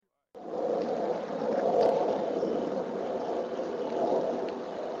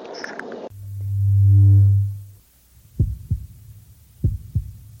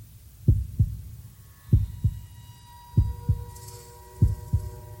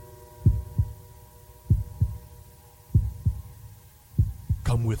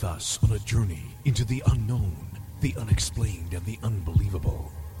Come with us on a journey into the unknown, the unexplained, and the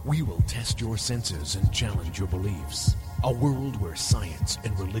unbelievable. We will test your senses and challenge your beliefs. A world where science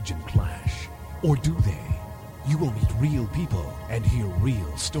and religion clash. Or do they? You will meet real people and hear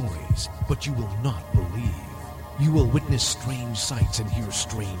real stories, but you will not believe. You will witness strange sights and hear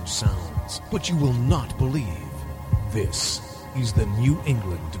strange sounds, but you will not believe. This is the New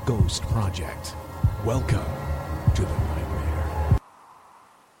England Ghost Project. Welcome to the nightmare.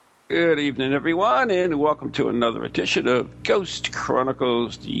 Good evening, everyone, and welcome to another edition of Ghost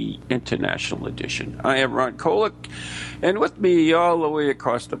Chronicles, the International Edition. I am Ron Kolick, and with me all the way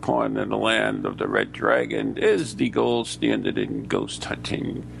across the pond in the land of the Red Dragon is the gold standard in ghost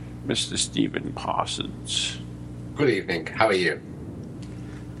hunting, Mr. Stephen Parsons. Good evening. How are you?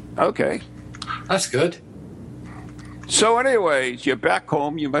 Okay. That's good. So anyways, you're back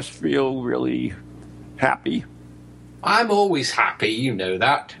home. You must feel really happy. I'm always happy, you know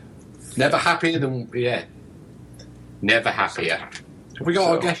that. Never happier than... yeah. Never happier. Have we got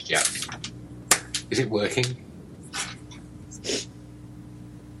our guest yet? Is it working?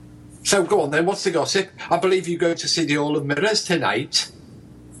 So go on then, what's the gossip? I believe you go to see the Hall of Mirrors tonight.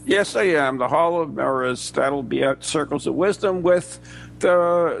 Yes, I am. The Hall of Mirrors. That'll be at Circles of Wisdom with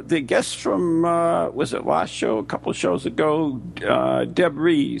the guest from, was it last show, a couple of shows ago, Deb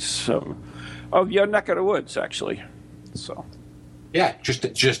Rees, of your neck of the woods, actually. So, yeah,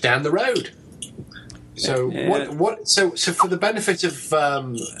 just down the road. So So for the benefit of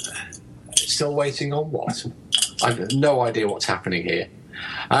still waiting on what? I have no idea what's happening here.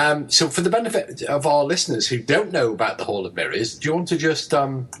 So for the benefit of our listeners who don't know about the Hall of Mirrors, do you want to just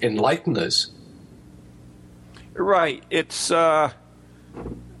enlighten us? Right. It's you have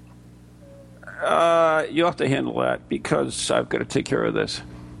to handle that because I've got to take care of this.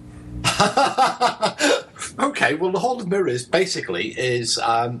 Okay, well, the Hall of Mirrors basically is,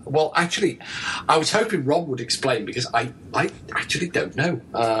 well, actually, I was hoping Rob would explain because I actually don't know.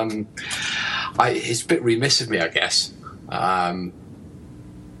 It's a bit remiss of me, I guess. Yeah,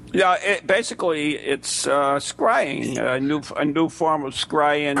 it's scrying, a new form of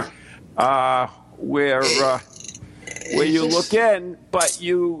scrying, where you look in, but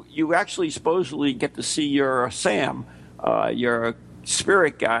you actually supposedly get to see your Sam, your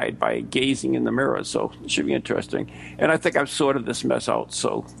spirit guide, by gazing in the mirror. So it should be interesting. And I think I've sorted this mess out,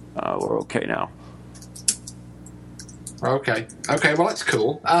 so we're okay now. Okay, well, that's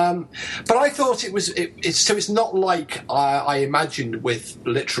cool. But I thought it's not like I imagined, with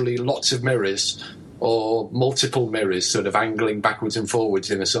literally lots of mirrors or multiple mirrors sort of angling backwards and forwards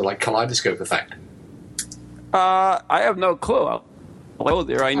in a sort of like kaleidoscope effect. I have no clue. Hello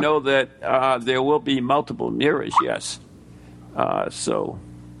there. I know that there will be multiple mirrors, yes. So.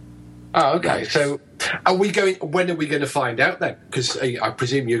 Oh, okay. So, when are we going to find out then? Because I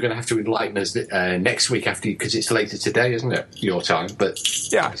presume you're going to have to enlighten us next week because it's later today, isn't it? Your time, but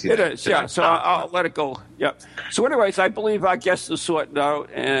yeah, it is. Yeah, so I'll let it go. Yep. So, anyways, I believe our guest is sorted out,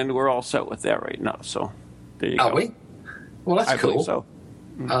 and we're all set with that right now. So, there you go. Are we? Well, that's cool. I believe so.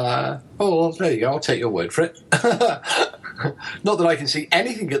 Well, there you go. I'll take your word for it. Not that I can see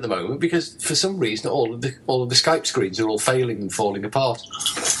anything at the moment, because for some reason all of the Skype screens are all failing and falling apart.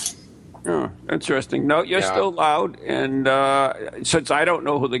 Oh, interesting. No, you're still loud, and since I don't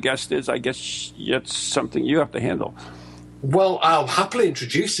know who the guest is, I guess it's something you have to handle. Well, I'll happily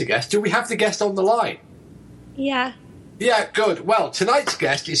introduce the guest. Do we have the guest on the line? Yeah. Yeah, good. Well, tonight's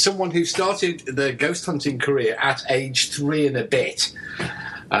guest is someone who started the ghost hunting career at age 3 and a bit,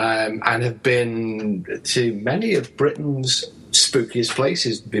 and have been to many of Britain's spookiest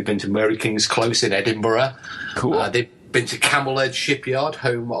places. They've been to Mary King's Close in Edinburgh. Cool. They've been to Camel Edge Shipyard,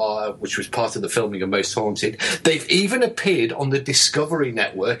 home which was part of the filming of Most Haunted. They've even appeared on the Discovery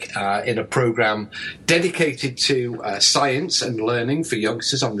Network in a programme dedicated to science and learning for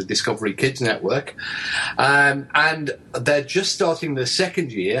youngsters on the Discovery Kids Network. And they're just starting their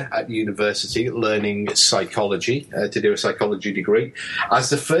second year at university learning psychology, to do a psychology degree, as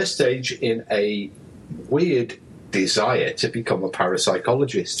the first stage in a weird desire to become a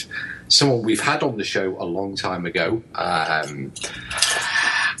parapsychologist. Someone we've had on the show a long time ago, and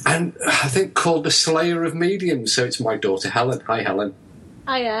I think called the Slayer of Mediums. So it's my daughter Helen. Hi, Helen.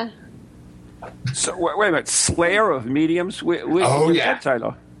 Hiya. So wait a minute, Slayer of Mediums? Where's that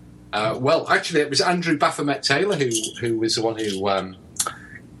title? Well, actually, it was Andrew Baphomet Taylor who was the one who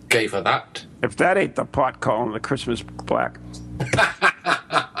gave her that. If that ain't the pot calling the Christmas black.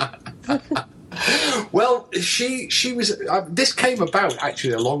 Well, she was. This came about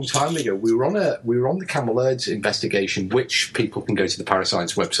actually a long time ago. We were on the Camel Edge investigation, which people can go to the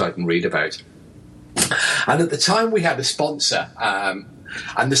Parascience website and read about. And at the time, we had a sponsor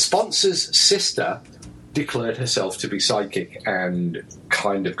And the sponsor's sister declared herself to be psychic and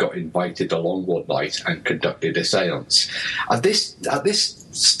kind of got invited along one night and conducted a seance. At this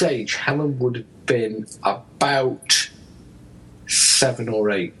stage, Helen would have been about 7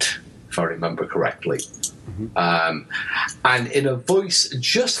 or 8, if I remember correctly. And in a voice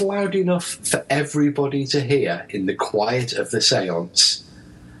just loud enough for everybody to hear in the quiet of the seance,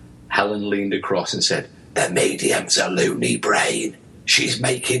 Helen leaned across and said, "The medium's a loony brain. She's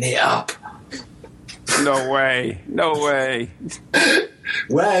making it up." No way. No way.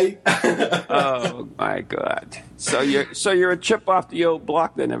 Way. Oh, my God. So you're a chip off the old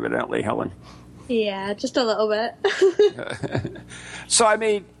block then, evidently, Helen. Yeah, just a little bit. So, I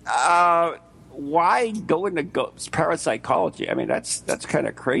mean, why go into parapsychology? I mean, that's kind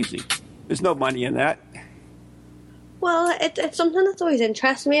of crazy. There's no money in that. Well, it's something that's always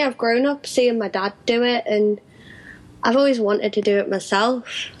interested me. I've grown up seeing my dad do it, and I've always wanted to do it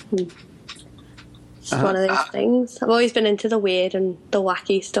myself. It's one of those things. I've always been into the weird and the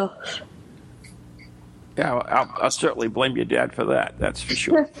wacky stuff. Yeah, I'll certainly blame your dad for that. That's for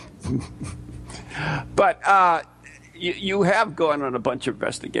sure. But you have gone on a bunch of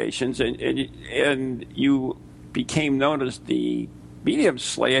investigations, and you became known as the medium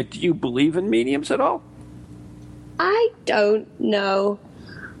slayer. Do you believe in mediums at all? I don't know.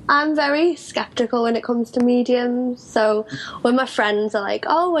 I'm very skeptical when it comes to mediums. So when my friends are like,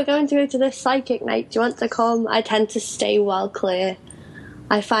 "Oh, we're going to go to this psychic night. Do you want to come?" I tend to stay well clear.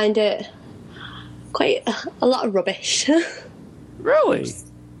 I find it quite a lot of rubbish. Really?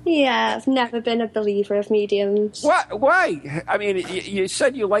 Yeah, I've never been a believer of mediums. What? Why? I mean, you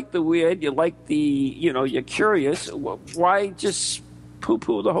said you like the weird, you like the, you're curious. Why just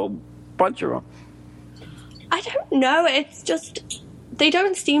poo-poo the whole bunch of them? I don't know. It's just they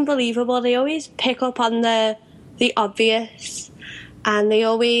don't seem believable. They always pick up on the obvious, and they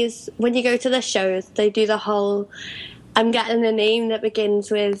always, when you go to the shows, they do the whole, "I'm getting a name that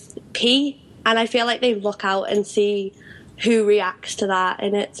begins with P," and I feel like they look out and see who reacts to that,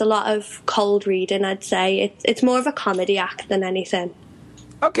 and it's a lot of cold reading, I'd say. It's more of a comedy act than anything.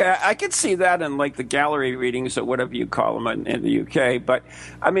 Okay, I can see that in like the gallery readings or whatever you call them in the UK. But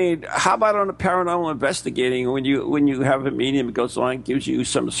I mean, how about on a paranormal investigating when you have a medium that goes along and gives you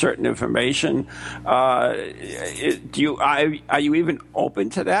some certain information? Are you even open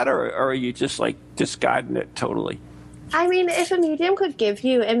to that, or are you just like discarding it totally? I mean, if a medium could give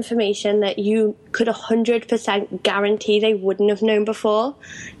you information that you could 100% guarantee they wouldn't have known before,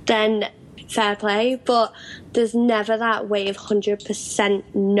 then fair play, but there's never that way of 100%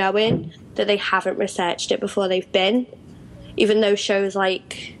 knowing that they haven't researched it before they've been. Even though shows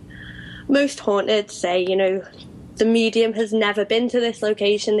like Most Haunted say, the medium has never been to this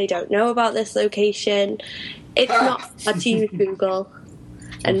location, they don't know about this location. It's not hard to use Google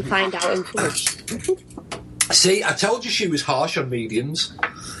and find out information. See, I told you she was harsh on mediums.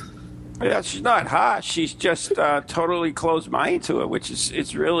 Yeah, she's not harsh. She's just totally closed mind to it, which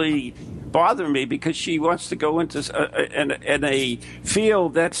it's really bothering me because she wants to go into in a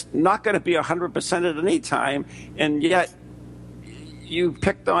field that's not going to be 100% at any time, and yet you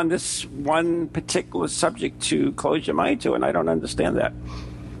picked on this one particular subject to close your mind to, and I don't understand that.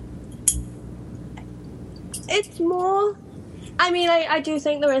 It's more... I mean, I do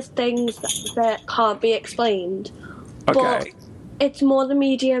think there is things that can't be explained. Okay. But it's more the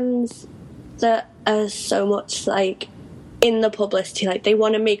mediums that are so much, in the publicity. They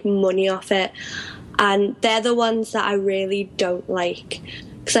want to make money off it. And they're the ones that I really don't like.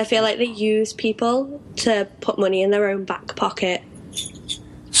 Because I feel like they use people to put money in their own back pocket.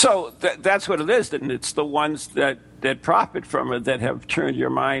 So that's what it is, then. It's the ones that profit from it that have turned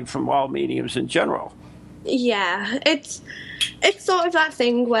your mind from all mediums in general. Yeah, it's sort of that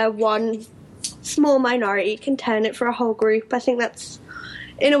thing where one small minority can turn it for a whole group. I think that's,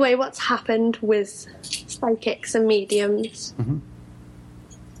 in a way, what's happened with psychics and mediums. Mm-hmm.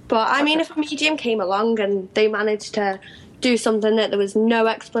 But, I mean, if a medium came along and they managed to do something that there was no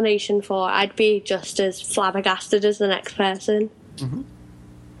explanation for, I'd be just as flabbergasted as the next person. Mm-hmm.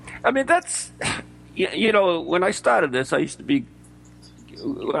 I mean, that's... when I started this, I used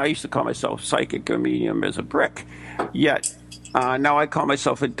to call myself psychic or medium as a brick. Yet now I call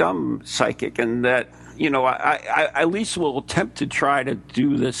myself a dumb psychic, and that I at least will attempt to try to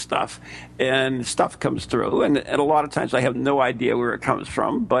do this stuff, and stuff comes through, and a lot of times I have no idea where it comes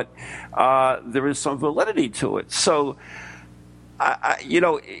from, but there is some validity to it. So.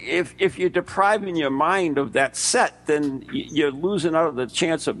 If you're depriving your mind of that set, then you're losing out of the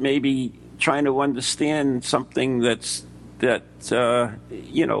chance of maybe trying to understand something that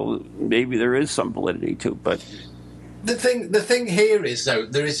maybe there is some validity to. But The thing here is, though,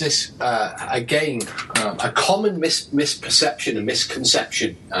 there is this a common misperception and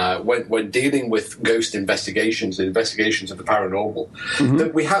misconception when dealing with ghost investigations and investigations of the paranormal,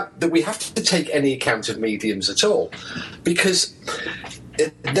 that we have to take any account of mediums at all, because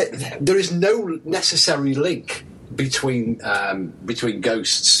there is no necessary link between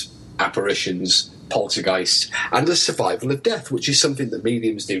ghosts, apparitions, poltergeists, and the survival of death, which is something that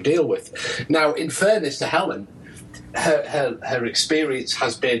mediums do deal with. Now, in fairness to Helen, her experience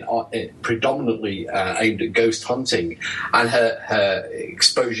has been predominantly aimed at ghost hunting, and her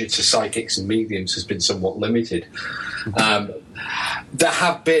exposure to psychics and mediums has been somewhat limited. There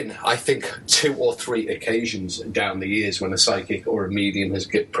have been, I think, 2 or 3 occasions down the years when a psychic or a medium has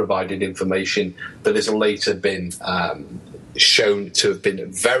provided information that has later been shown to have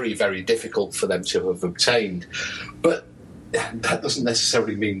been very, very difficult for them to have obtained. But that doesn't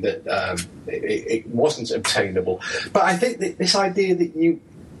necessarily mean that it wasn't obtainable. But I think that this idea that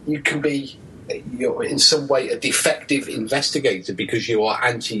you can be, in some way, a defective investigator because you are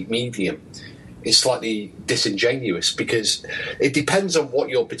anti-medium is slightly disingenuous, because it depends on what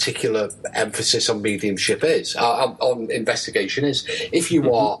your particular emphasis on mediumship is, on investigation is. If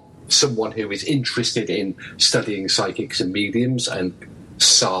you are someone who is interested in studying psychics and mediums and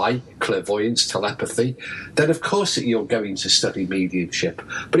clairvoyance, telepathy, then of course that you're going to study mediumship.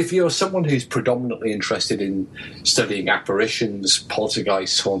 But if you're someone who's predominantly interested in studying apparitions,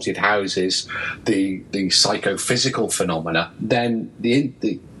 poltergeists, haunted houses, the psychophysical phenomena, then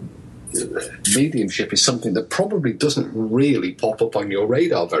the mediumship is something that probably doesn't really pop up on your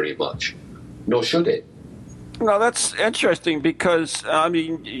radar very much, nor should it. No, that's interesting, because, I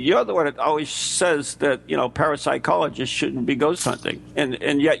mean, you're the one that always says that, parapsychologists shouldn't be ghost hunting.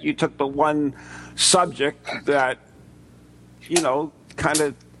 And yet you took the one subject that, kind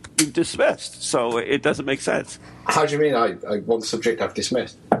of dismissed. So it doesn't make sense. How do you mean one subject I've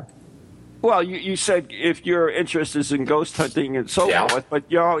dismissed? Well, you said if your interest is in ghost hunting and so forth, but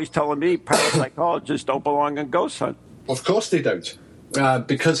you're always telling me parapsychologists don't belong in ghost hunt. Of course they don't.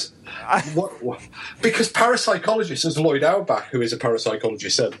 Because parapsychologists, as Lloyd Auerbach, who is a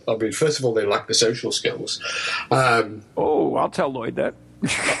parapsychologist, said, I mean, first of all, they lack the social skills. I'll tell Lloyd that.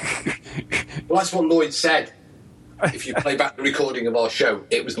 Well, that's what Lloyd said. If you play back the recording of our show,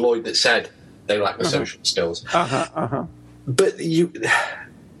 it was Lloyd that said they lack the social skills. But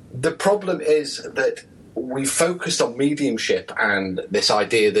the problem is that we focused on mediumship and this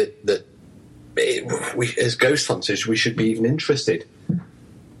idea that we, as ghost hunters, we should be even interested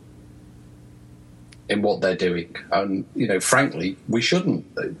in what they're doing. And, frankly, we shouldn't.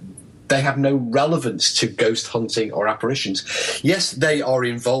 They have no relevance to ghost hunting or apparitions. Yes, they are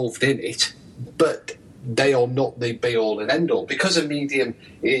involved in it, but they are not the be-all and end-all. Because a medium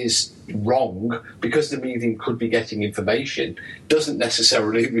is wrong, because the medium could be getting information, doesn't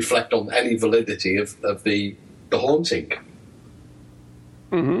necessarily reflect on any validity of the haunting.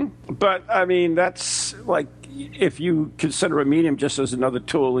 But, I mean, that's like, if you consider a medium just as another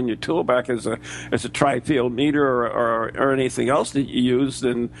tool in your tool bag, as a tri-field meter or anything else that you use,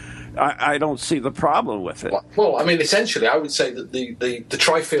 then I don't see the problem with it. Well, I mean, essentially, I would say that the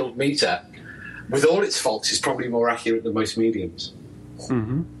tri-field meter, with all its faults, is probably more accurate than most mediums.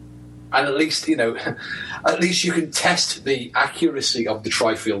 And at least, at least you can test the accuracy of the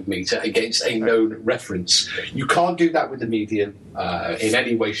tri-field meter against a known reference. You can't do that with the medium in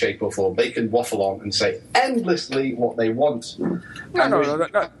any way, shape, or form. They can waffle on and say endlessly what they want. No,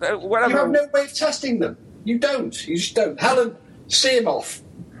 whatever. You have no way of testing them. You don't. You just don't. Helen, see him off.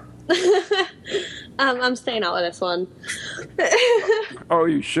 I'm staying out of this one. Oh,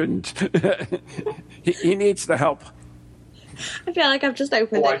 you shouldn't. He needs the help. I feel like I've just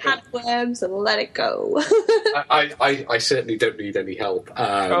opened a can of worms and let it go. I certainly don't need any help.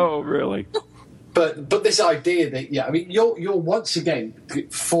 Oh, really? But this idea that, you're once again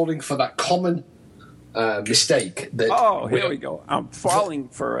falling for that common mistake that... Oh, here we go. I'm falling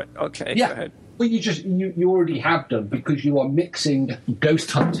for it. Okay, yeah. Go ahead. Well, you already have done, because you are mixing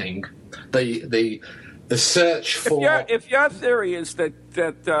ghost hunting, the search for... If your theory is that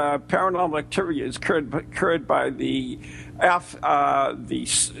paranormal activity is occurred by the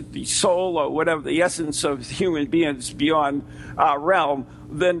soul or whatever, the essence of human beings beyond our realm,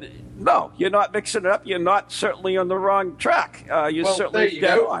 then no, you're not mixing it up. You're not certainly on the wrong track. There you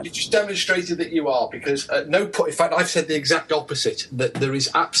go. You just demonstrated that you are, because at no point, in fact, I've said the exact opposite, that there is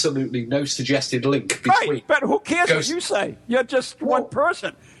absolutely no suggested link between... Right, but who cares what you say? You're just one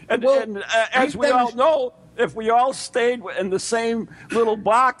person. And as we all know, if we all stayed in the same little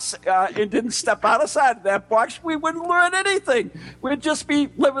box and didn't step outside of that box, we wouldn't learn anything. We'd just be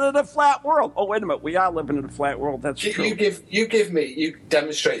living in a flat world. Oh, wait a minute. We are living in a flat world. That's true. You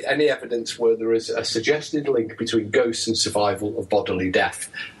demonstrate any evidence where there is a suggested link between ghosts and survival of bodily death.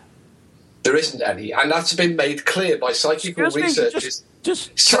 There isn't any, and that's been made clear by psychical researchers.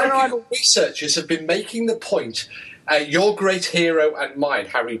 Psychical researchers have been making the point. Your great hero and mine,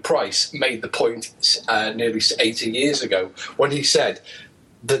 Harry Price, made the point nearly 80 years ago when he said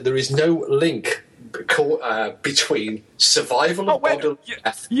that there is no link between survival of bodily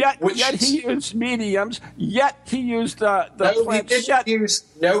death. Yet he used mediums. Yet he used the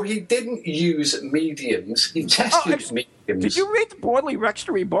he didn't use mediums. He tested mediums. Did you read the Borley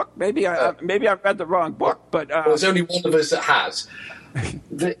Rextory book? Maybe I read the wrong book, but there's only one of us that has.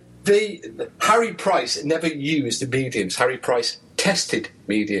 Harry Price never used mediums. Harry Price tested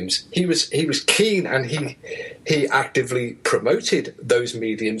mediums. He was keen, and he actively promoted those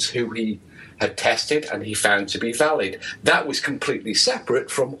mediums who he had tested and he found to be valid. That was completely separate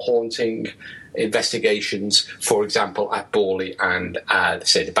from haunting investigations, for example, at Borley and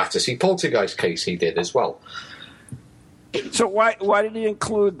say the Battersea Poltergeist case he did as well. So why did he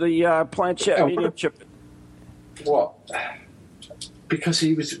include the planchette mediumship? What? Because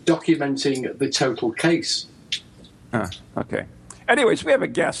he was documenting the total case. Okay. Anyways, we have a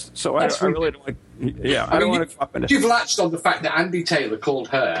guest, so I really don't like... Yeah, I don't want to up in it. You've latched on the fact that Andy Taylor called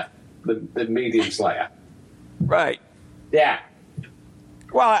her the medium slayer. Right. Yeah.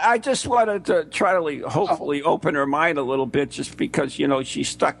 Well, I just wanted to try to hopefully open her mind a little bit, just because, she's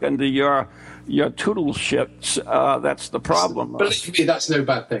stuck under your tuteleships. That's the problem. Believe me, that's no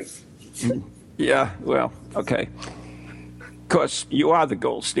bad thing. Yeah, well, okay. Of course, you are the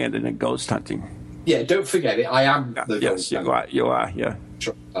gold standard in ghost hunting. Yeah, don't forget it. I am the gold Yes, standard. you are, yeah.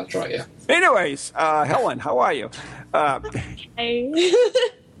 That's right, yeah. Anyways, Helen, how are you? Hey.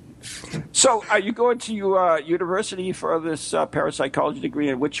 So, are you going to university for this parapsychology degree,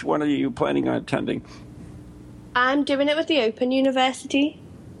 and which one are you planning on attending? I'm doing it with the Open University.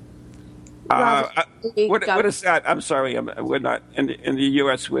 What is that? I'm sorry, we're not in the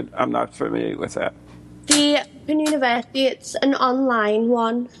U.S. I'm not familiar with that. The Open University, it's an online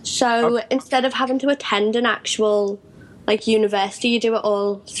one. So instead of having to attend an actual university, you do it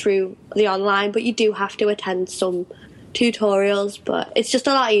all through the online, but you do have to attend some tutorials. But it's just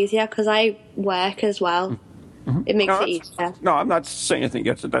a lot easier because I work as well. Mm-hmm. It makes it easier. No, I'm not saying anything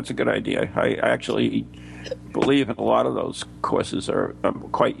against it. That's a good idea. I actually believe in a lot of those courses are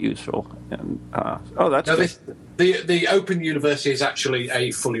quite useful. And that's good. The Open University is actually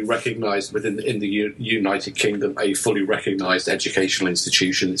a fully recognised in the United Kingdom, a fully recognised educational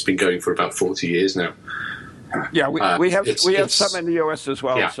institution that's been going for about 40 years now. Yeah, we have some in the US as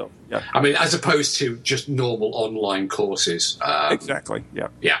well. Yeah. So yeah, I mean, as opposed to just normal online courses. Exactly. Yeah.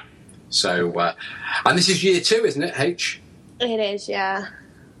 Yeah. So, and this is year 2, isn't it, H? It is, yeah.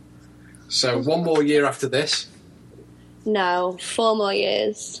 So 1 more year after this? No, 4 more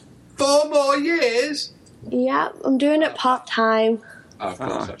years. 4 more years? Yeah, I'm doing it part-time. Oh, of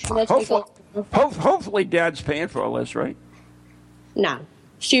course, that's right. Hopefully Dad's paying for all this, right? No.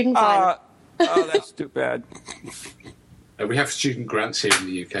 Student finance. Oh, that's too bad. We have student grants here in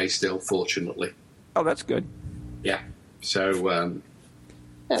the UK still, fortunately. Oh, that's good. Yeah. So...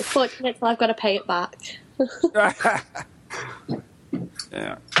 Fortunately, I've got to pay it back.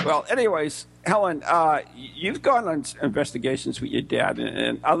 Yeah. Well, anyways, Helen, you've gone on investigations with your dad,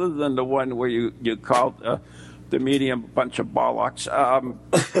 and other than the one where you called the medium a bunch of bollocks,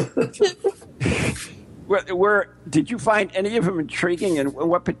 where did you find any of them intriguing, and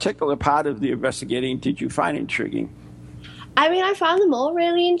what particular part of the investigating did you find intriguing? I mean, I found them all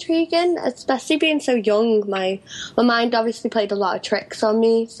really intriguing, especially being so young. My mind obviously played a lot of tricks on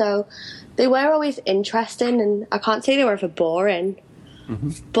me, so they were always interesting, and I can't say they were ever boring. Mm-hmm.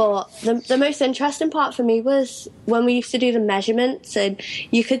 But the most interesting part for me was when we used to do the measurements, and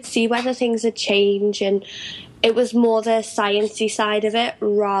you could see whether things had changed, and it was more the sciencey side of it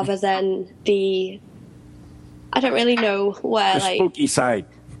rather than the... I don't really know where, the spooky side.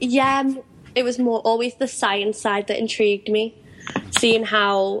 Yeah, it was more always the science side that intrigued me. Seeing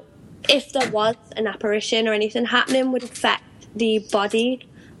how, if there was an apparition or anything happening, would affect the body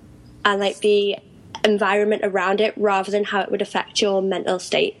and the environment around it, rather than how it would affect your mental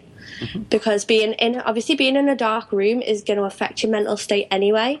state. Mm-hmm. Because being in a dark room is going to affect your mental state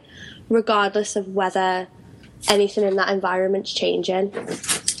anyway, regardless of whether anything in that environment's changing.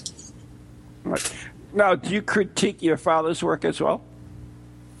 Right. Now, do you critique your father's work as well?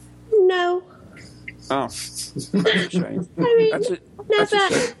 No. Oh, that's a shame. I mean, that's a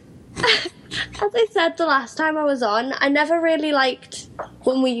shame. As I said the last time I was on, I never really liked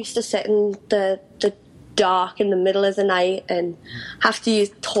when we used to sit in the dark in the middle of the night and have to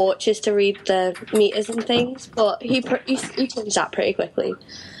use torches to read the meters and things, but he changed that pretty quickly.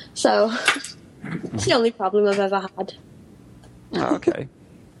 So it's the only problem I've ever had. Okay.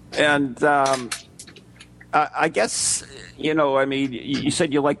 And I guess, I mean, you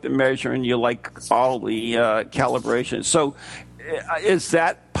said you like the measure and you like all the calibration. So is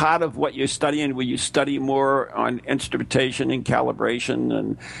that part of what you're studying? Will you study more on instrumentation and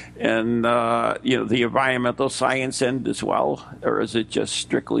calibration and the environmental science end as well? Or is it just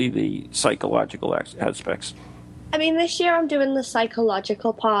strictly the psychological aspects? I mean, this year I'm doing the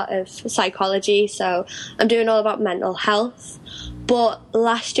psychological part of psychology, so I'm doing all about mental health. But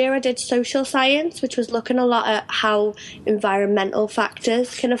last year I did social science, which was looking a lot at how environmental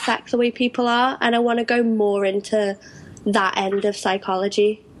factors can affect the way people are, and I want to go more into that end of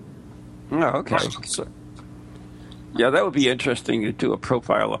psychology. Oh, okay. So, yeah, that would be interesting to do a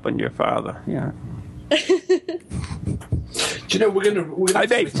profile up on your father. Yeah. Do you know we're gonna I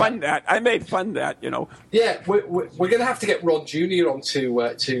may fund that. Yeah, we're gonna have to get Ron Jr. on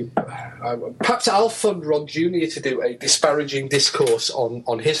to perhaps I'll fund Ron Jr. to do a disparaging discourse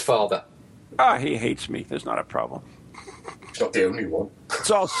on his father. He hates me. There's not a problem. He's not the only one.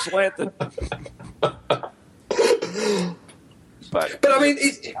 It's all slanted. But I mean,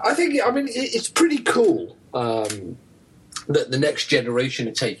 it's pretty cool that the next generation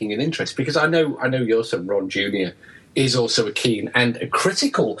are taking an interest, because I know your son Ron Jr. is also a keen and a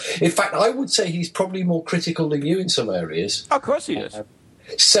critical. In fact, I would say he's probably more critical than you in some areas. Of course he is.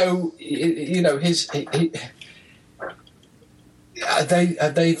 So they've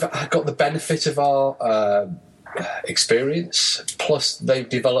got the benefit of our experience, plus they've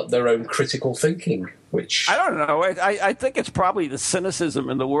developed their own critical thinking. Which I don't know. I think it's probably the cynicism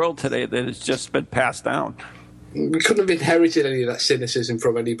in the world today that has just been passed down. We couldn't have inherited any of that cynicism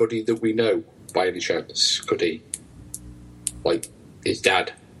from anybody that we know, by any chance, could he? Like his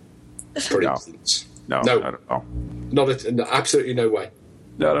dad, for instance. No, not at all. Absolutely no way.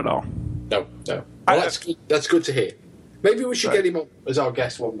 Not at all. No. Well, that's good to hear. Maybe we should get him on as our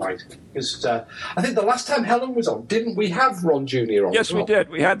guest one night, because I think the last time Helen was on, didn't we have Ron Jr. on? Yes, we did.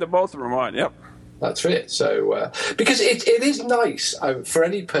 We had the both of them on. Yep. That's it. So, because it is nice for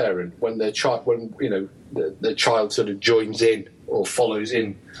any parent when their child, the child sort of joins in or follows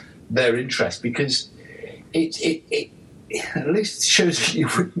in their interest, because it at least shows that you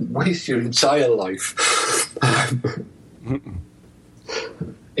wouldn't waste your entire life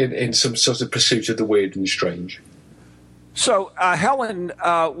in some sort of pursuit of the weird and strange. So, Helen,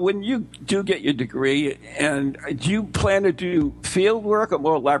 when you do get your degree, and do you plan to do field work or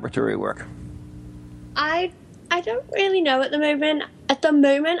more laboratory work? I don't really know at the moment. At the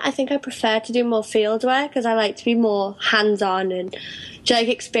moment, I think I prefer to do more field work because I like to be more hands-on and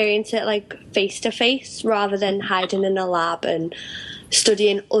to experience it face-to-face rather than hiding in a lab and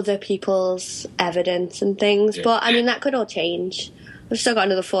studying other people's evidence and things. Yeah. But, I mean, that could all change. We've still got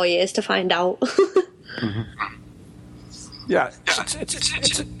another 4 years to find out. Mm-hmm. Yeah,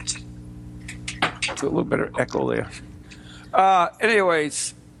 it's a little bit of echo there.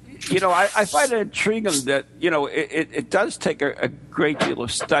 Anyways... I find it intriguing that, it does take a great deal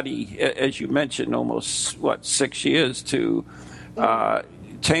of study, as you mentioned, almost, 6 years to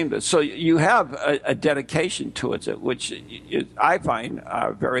tame this. So you have a dedication towards it, which I find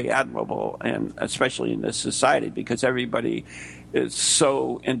very admirable, and especially in this society, because everybody is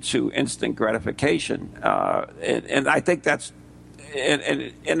so into instant gratification. And I think that's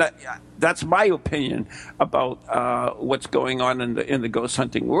that's my opinion about what's going on in the ghost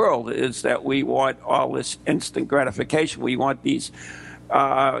hunting world, is that we want all this instant gratification. We want these,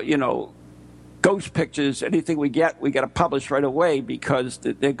 ghost pictures. Anything we got to publish right away because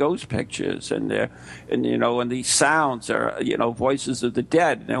they're ghost pictures, and these sounds are voices of the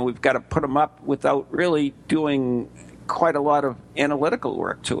dead, and we've got to put them up without really doing quite a lot of analytical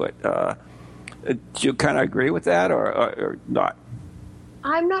work to it. Do you kind of agree with that, or not?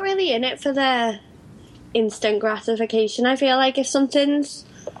 I'm not really in it for the instant gratification. I feel like if something's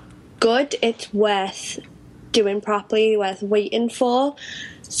good, it's worth doing properly, worth waiting for.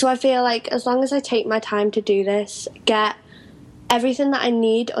 So I feel like as long as I take my time to do this, get everything that I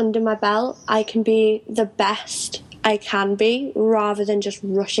need under my belt, I can be the best I can be, rather than just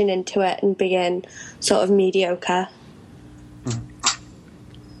rushing into it and being sort of mediocre.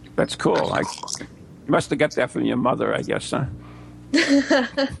 That's cool. You must have got that from your mother, I guess, huh?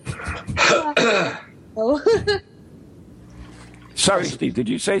 Sorry, Steve. Did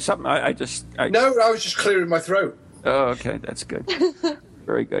you say something? No, I was just clearing my throat. Oh, okay, that's good.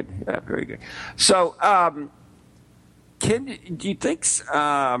 Very good. Yeah, very good. So, do you think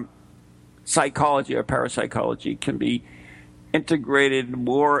psychology or parapsychology can be integrated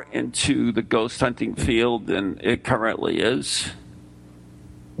more into the ghost hunting field than it currently is?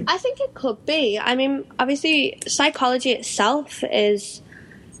 I think it could be. I mean, obviously, psychology itself it's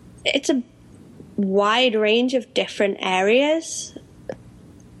a wide range of different areas,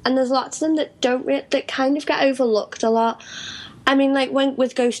 and there's lots of them that kind of get overlooked a lot. I mean, like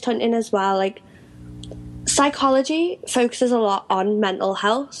with ghost hunting as well, like psychology focuses a lot on mental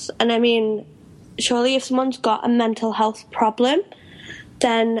health, and I mean, surely if someone's got a mental health problem,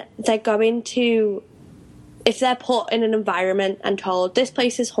 then they're going to, if they're put in an environment and told this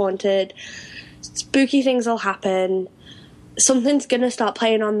place is haunted, spooky things will happen, something's going to start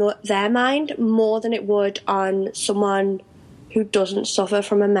playing on their mind more than it would on someone who doesn't suffer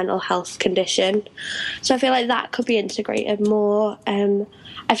from a mental health condition. So I feel like that could be integrated more.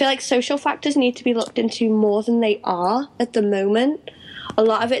 I feel like social factors need to be looked into more than they are at the moment. A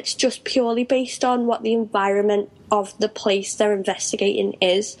lot of it's just purely based on what the environment of the place they're investigating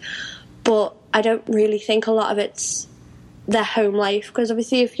is. But I don't really think a lot of it's their home life, because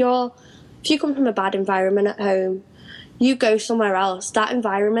obviously if you come from a bad environment at home, you go somewhere else, that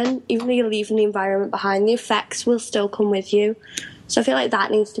environment, even though you're leaving the environment behind, the effects will still come with you. So I feel like that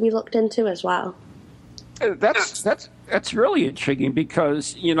needs to be looked into as well. That's really intriguing,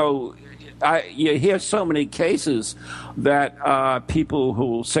 because you hear so many cases that people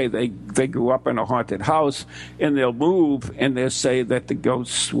who say they grew up in a haunted house and they'll move and they'll say that the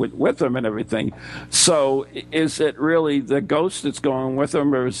ghosts went with them and everything. So is it really the ghost that's going with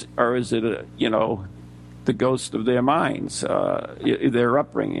them, or is it the ghost of their minds, their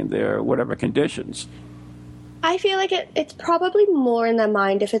upbringing, their whatever conditions? I feel like it's probably more in their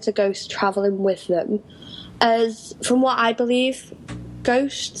mind if it's a ghost traveling with them. As from what I believe,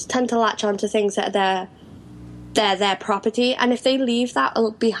 ghosts tend to latch onto things that are their property, and if they leave that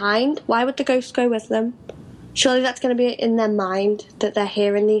behind, why would the ghost go with them? Surely that's going to be in their mind that they're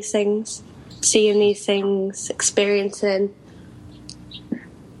hearing these things, seeing these things, experiencing.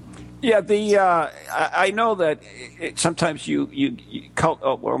 Yeah, I know that sometimes we're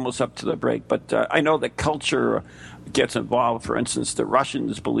almost up to the break, but I know that culture gets involved. For instance, the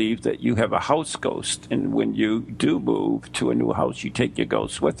Russians believe that you have a house ghost, and when you do move to a new house, you take your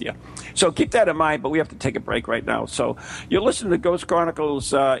ghost with you. So keep that in mind, but we have to take a break right now. So you're listening to Ghost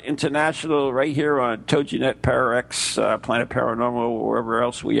Chronicles International right here on TogiNet, ParaX, Planet Paranormal, wherever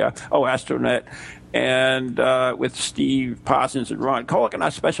else we are. Oh, Astronet. And with Steve Parsons and Ron Kolick and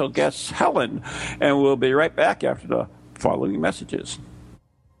our special guest, Helen. And we'll be right back after the following messages.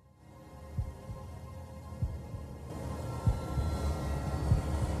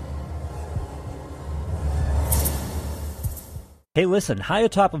 Hey, listen, high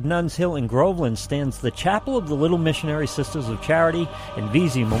atop of Nuns Hill in Groveland stands the Chapel of the Little Missionary Sisters of Charity in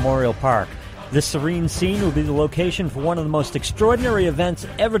Vesey Memorial Park. This serene scene will be the location for one of the most extraordinary events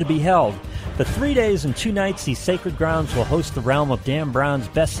ever to be held. For 3 days and 2 nights, these sacred grounds will host the realm of Dan Brown's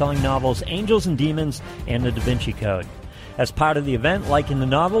best-selling novels, Angels and Demons, and The Da Vinci Code. As part of the event, like in the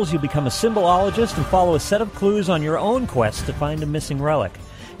novels, you'll become a symbolologist and follow a set of clues on your own quest to find a missing relic.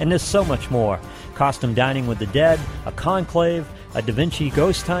 And there's so much more. Costume dining with the dead, a conclave, a Da Vinci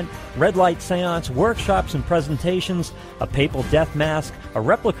ghost hunt, red light seance, workshops and presentations, a papal death mask, a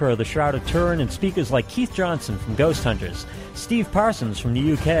replica of the Shroud of Turin, and speakers like Keith Johnson from Ghost Hunters, Steve Parsons from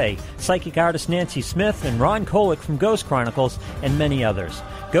the UK, psychic artist Nancy Smith, and Ron Kolick from Ghost Chronicles, and many others.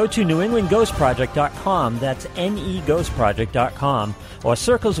 Go to newenglandghostproject.com, that's neghostproject.com, or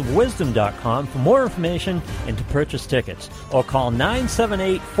circlesofwisdom.com for more information and to purchase tickets, or call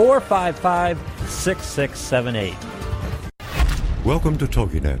 978-455-6678. Welcome to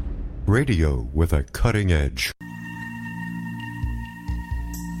TogiNet, radio with a cutting edge.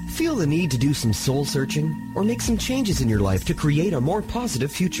 Feel the need to do some soul searching or make some changes in your life to create a more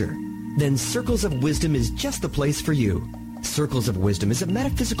positive future? Then Circles of Wisdom is just the place for you. Circles of Wisdom is a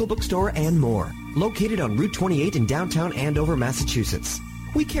metaphysical bookstore and more, located on Route 28 in downtown Andover, Massachusetts.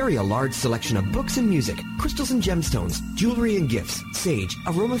 We carry a large selection of books and music, crystals and gemstones, jewelry and gifts, sage,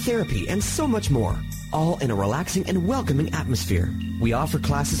 aromatherapy, and so much more, all in a relaxing and welcoming atmosphere. We offer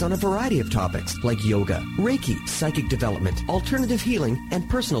classes on a variety of topics like yoga, Reiki, psychic development, alternative healing, and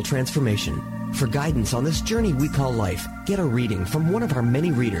personal transformation. For guidance on this journey we call life, get a reading from one of our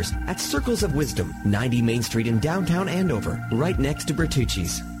many readers at Circles of Wisdom, 90 Main Street in downtown Andover, right next to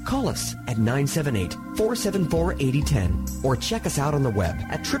Bertucci's. Call us at 978-474-8010 or check us out on the web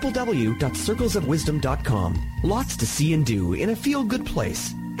at www.circlesofwisdom.com. Lots to see and do in a feel-good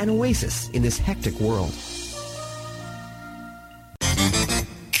place, an oasis in this hectic world.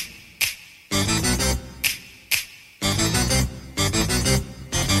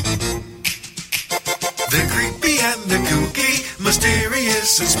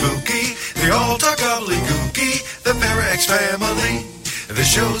 mysterious and spooky. They all talk gobbledygooky, the Parax family. The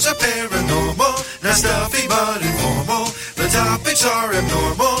shows are paranormal, not stuffy but informal. The topics are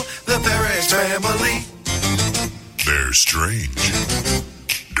abnormal, the Parax family. They're strange,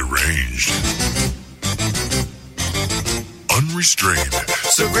 deranged, unrestrained.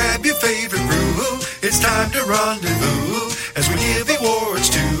 So grab your favorite brew, it's time to rendezvous as we give awards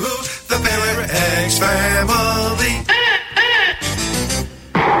to the Parax family.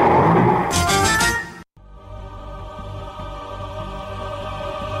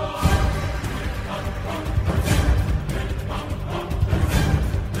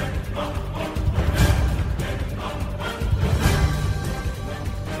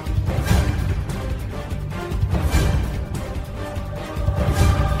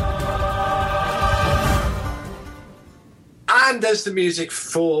 And as the music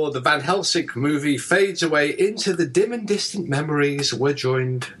for the Van Helsing movie fades away into the dim and distant memories, we're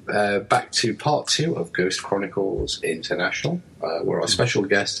joined back to part 2 of Ghost Chronicles International, where our special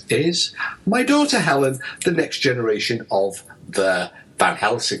guest is my daughter Helen, the next generation of the Van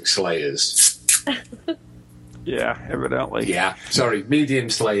Helsing Slayers. Yeah, evidently. Yeah, sorry, medium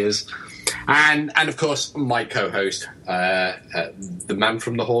Slayers. And of course, my co-host, the man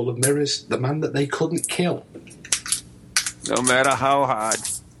from the Hall of Mirrors, the man that they couldn't kill. No matter how hard.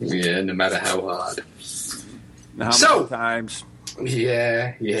 Yeah, no matter how hard. How many times?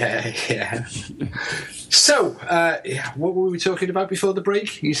 Yeah. So, what were we talking about before the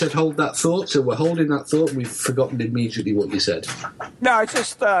break? You said hold that thought, so we're holding that thought, and we've forgotten immediately what you said. No, I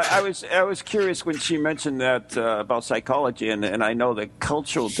just I was curious when she mentioned that about psychology, and I know the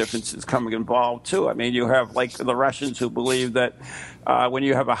cultural differences coming involved too. I mean, you have like the Russians who believe that when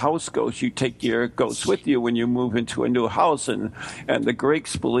you have a house ghost, you take your ghost with you when you move into a new house, and the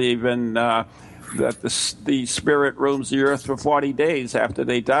Greeks believe in that the spirit roams the earth for 40 days after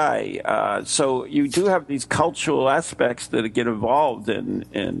they die. So you do have these cultural aspects that get involved in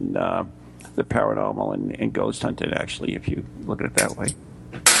the paranormal and ghost hunting, actually, if you look at it that way.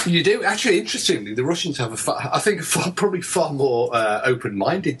 You do. Actually, interestingly, the Russians have, probably far more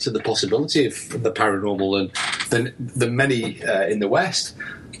open-minded to the possibility of the paranormal than many in the West.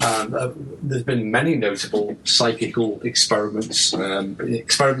 There's been many notable psychical experiments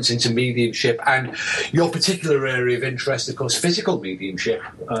into mediumship, and your particular area of interest, of course, physical mediumship,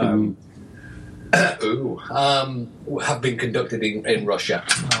 have been conducted in Russia.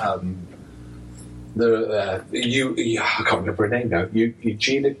 I can't remember her name now.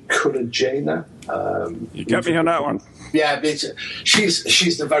 Eugenia Kurajena. You got me on that one. Yeah,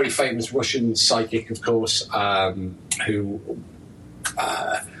 she's the very famous Russian psychic, of course, who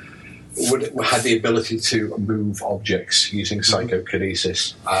had the ability to move objects using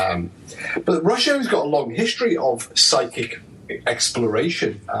psychokinesis. But Russia's got a long history of psychic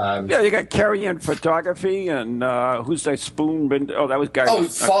exploration. You got Carrion Photography and who's that Spoon? That was Guy. Oh,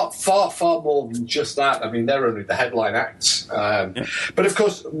 far more than just that. I mean, they're only the headline acts. But of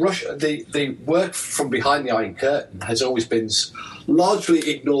course, Russia, the work from behind the Iron Curtain has always been largely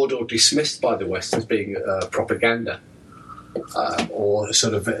ignored or dismissed by the West as being propaganda. Or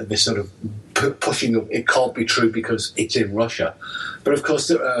sort of this sort of pushing it can't be true because it's in Russia. But of course,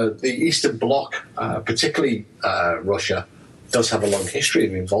 the Eastern Bloc, particularly Russia, does have a long history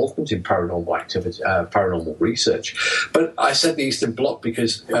of involvement in paranormal activity, paranormal research. But I said the Eastern Bloc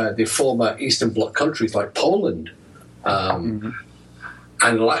because the former Eastern Bloc countries like Poland and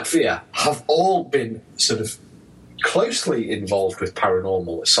Latvia have all been sort of closely involved with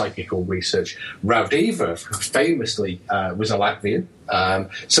paranormal psychical research. Raudiva famously was a Latvian.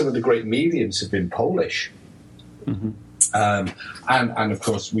 Some of the great mediums have been Polish. And of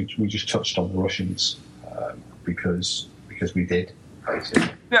course, we just touched on the Russians because we did.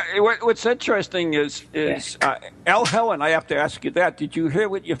 Yeah, what's interesting is Al Helen, I have to ask you that. Did you hear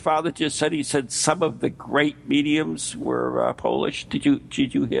what your father just said? He said some of the great mediums were Polish. Did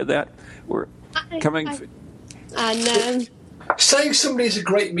you hear that? Were coming... No. Saying somebody's a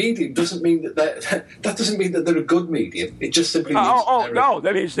great medium doesn't mean that doesn't mean that they're a good medium. It just simply means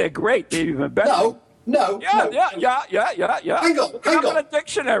that means they're great. They're even better. No. Yeah. Hang on. Look it up in a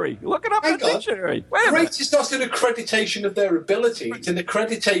dictionary. Look it up in a dictionary. Wait a minute. Great is not an accreditation of their ability. It's an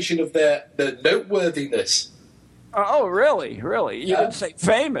accreditation of their noteworthiness. Oh, really? You didn't say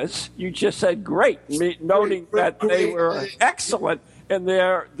famous. You just said great, noting that they were excellent in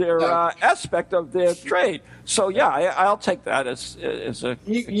their aspect of their trade. So yeah, I'll take that as a.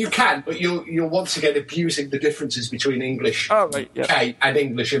 You can, but you're once again abusing the differences between English UK and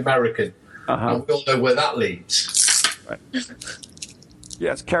English American, and we all know where that leads. Right.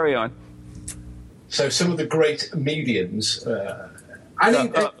 Yes, carry on. So some of the great mediums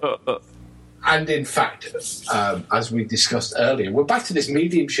And in fact, as we discussed earlier, we're back to this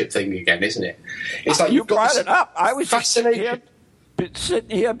mediumship thing again, isn't it? It's like you brought it up. I was fascinated.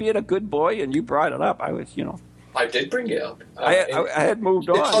 Sitting here being a good boy, and you brought it up. I was, I did bring it up. I had moved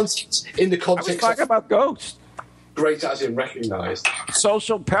on. In the context I was talking about ghosts. Great as in recognised.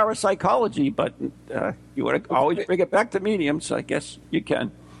 Social parapsychology, but you want to always bring it back to mediums, I guess you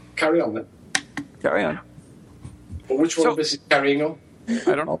can. Carry on, then. Carry on. Well, which one of us is carrying on?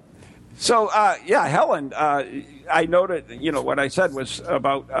 I don't know. So, Helen, I noted, what I said was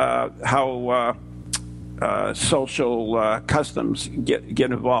about how social customs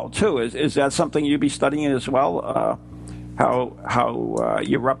get involved, too. Is that something you'd be studying as well? How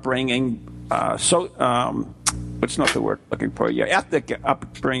your upbringing, what's not the word looking for? Your ethnic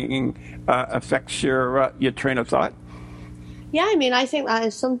upbringing affects your train of thought? Yeah, I think that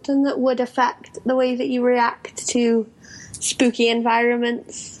is something that would affect the way that you react to spooky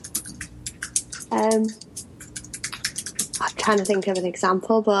environments. I'm trying to think of an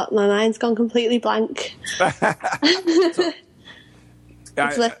example, but my mind's gone completely blank. It's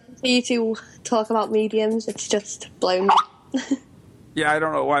listening to you two talk about mediums, it's just blown me. Yeah, I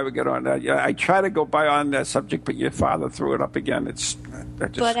don't know why we get on that. Yeah, I try to go by on that subject, but your father threw it up again.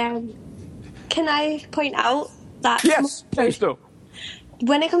 But can I point out that... Yes, please do.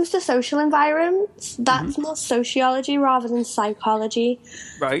 When it comes to social environments, that's more sociology rather than psychology.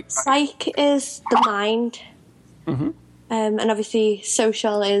 Right. Psych is the mind, and obviously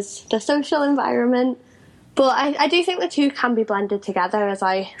social is the social environment. But I do think the two can be blended together, as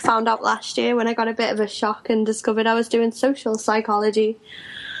I found out last year when I got a bit of a shock and discovered I was doing social psychology.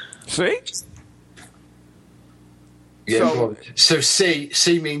 See? Yeah. So C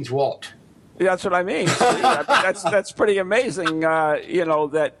means what? That's what I mean. That's pretty amazing.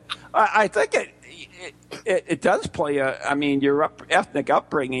 That I think it does play your ethnic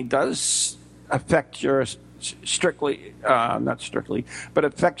upbringing does affect your not strictly, but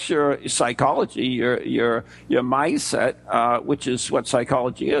affects your psychology, your mindset, which is what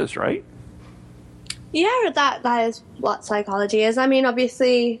psychology is, right? Yeah, that is what psychology is.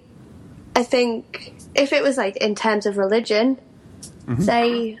 Obviously, I think if it was like in terms of religion,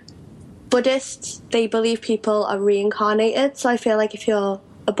 say Buddhists, they believe people are reincarnated. So I feel like if you're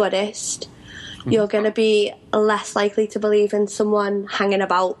a Buddhist, you're going to be less likely to believe in someone hanging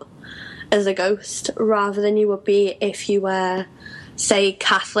about as a ghost rather than you would be if you were, say,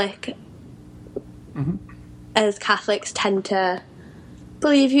 Catholic. As Catholics tend to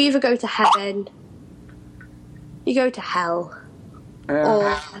believe you either go to heaven, you go to hell,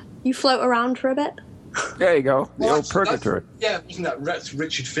 or you float around for a bit. There you go. The old purgatory. That's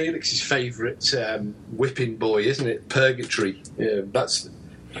Richard Felix's favourite whipping boy, isn't it? Purgatory. That's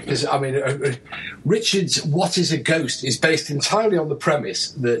because Richard's "What is a Ghost" is based entirely on the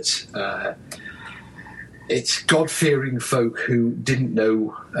premise that it's God-fearing folk who didn't know,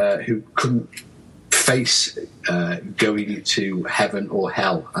 who couldn't face going to heaven or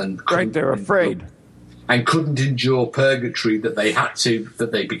hell, and they're afraid, and couldn't endure purgatory. That they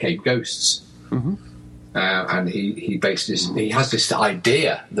became ghosts. And he has this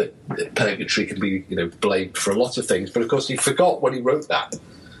idea that purgatory can be blamed for a lot of things, but of course he forgot when he wrote that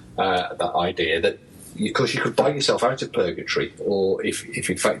idea that of course you could buy yourself out of purgatory, or if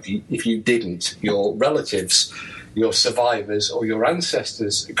in fact if you didn't, your relatives, your survivors, or your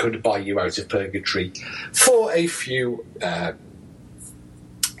ancestors could buy you out of purgatory for a few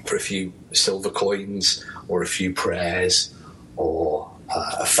silver coins, or a few prayers, or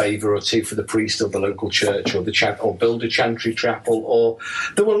a favour or two for the priest or the local church, or or build a chantry chapel, or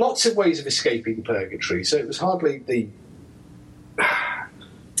there were lots of ways of escaping purgatory. So it was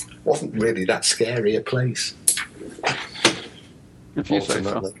wasn't really that scary a place. If you say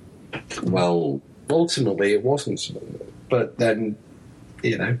so. Well, ultimately it wasn't. But then,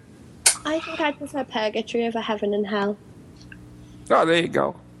 I think I'd prefer purgatory over heaven and hell. Oh, there you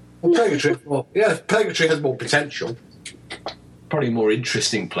go. Well, purgatory has more potential. Probably a more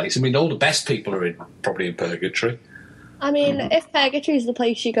interesting place. All the best people are probably in purgatory. If purgatory is the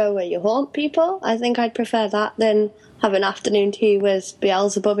place you go where you haunt people, I think I'd prefer that than have an afternoon tea with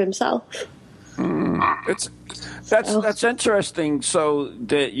Beelzebub himself. That's interesting. So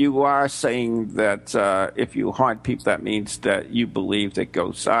that you are saying that if you haunt people, that means that you believe that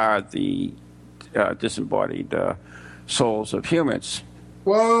ghosts are the disembodied souls of humans.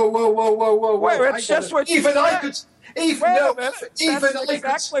 Whoa! Wait, it's just what you said. That's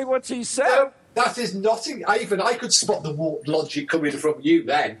exactly what he said. No, that is not. Even I could spot the warped logic coming from you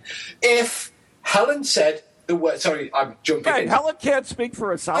then. If Helen said the word. Sorry, I'm jumping Right, in. Helen can't speak for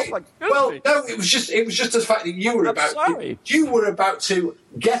herself. Like, Well, no, it was just the fact that you were about to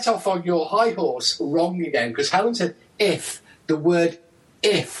get off on your high horse wrong again, because Helen said if, the word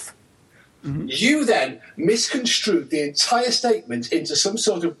if. Mm-hmm. You then misconstrued the entire statement into some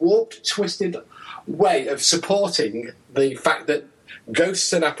sort of warped, twisted way of supporting the fact that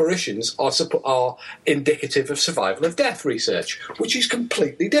ghosts and apparitions are indicative of survival of death research, which is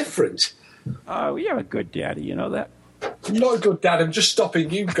completely different. Oh, you're a good daddy, you know that? I'm not a good dad. I'm just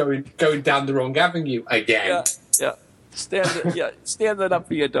stopping you going down the wrong avenue again. Yeah. Standing up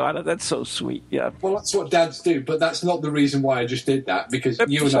for your daughter. That's so sweet. Yeah. Well, that's what dads do, but that's not the reason why I just did that. Because if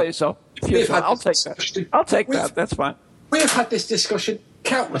you say so. I'll take that. I'll take that. That's fine. We have had this discussion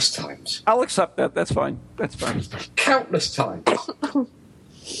countless times. I'll accept that. That's fine. Countless times.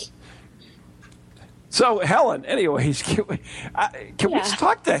 So, Helen, anyways, can we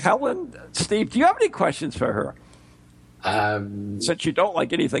talk to Helen? Steve, do you have any questions for her? Since you don't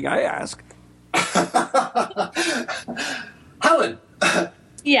like anything I ask. Helen.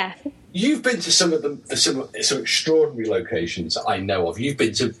 Yeah. You've been to some extraordinary locations I know of. You've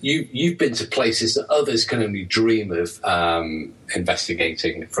been to places that others can only dream of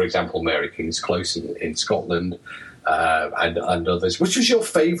investigating. For example, Mary King's Close in Scotland, and others. Which was your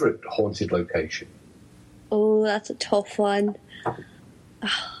favourite haunted location? Oh, that's a tough one.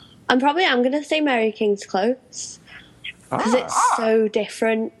 I'm going to say Mary King's Close because it's so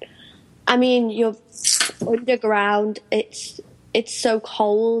different. I mean, you're underground. It's so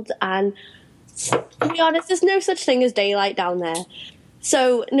cold, and to be honest, there's no such thing as daylight down there.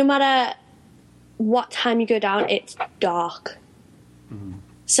 So no matter what time you go down, it's dark. Mm-hmm.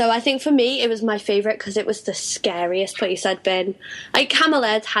 So I think for me, it was my favourite because it was the scariest place I'd been. Like,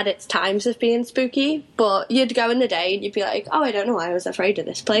 Camberled's had its times of being spooky, but you'd go in the day and you'd be like, oh, I don't know why I was afraid of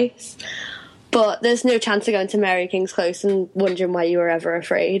this place. But there's no chance of going to Mary King's Close and wondering why you were ever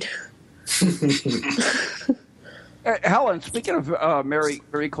afraid. Helen, speaking of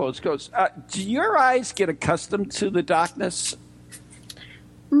Mary Close Ghost, do your eyes get accustomed to the darkness?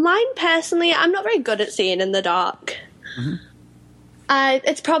 Mine, personally, I'm not very good at seeing in the dark. Mm-hmm.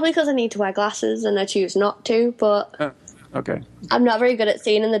 It's probably because I need to wear glasses and I choose not to, but okay. I'm not very good at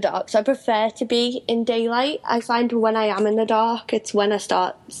seeing in the dark, so I prefer to be in daylight. I find when I am in the dark, it's when I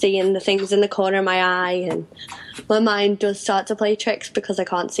start seeing the things in the corner of my eye, and my mind does start to play tricks because I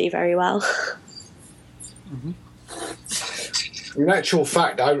can't see very well. Mm-hmm. In actual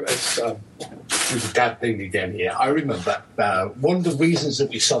fact, it's a dad thing again here. I remember one of the reasons that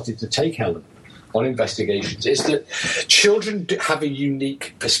we started to take Helen on investigations is that children have a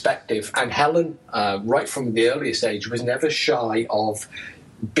unique perspective, and Helen, right from the earliest age, was never shy of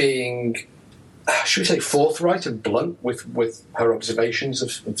being, should we say, forthright and blunt with her observations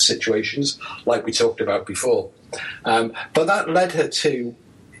of situations, like we talked about before. But that led her to,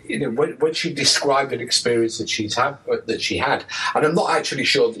 when she described an experience that she had, and I'm not actually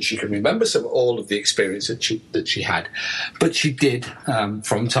sure that she can remember all of the experience that she had, but she did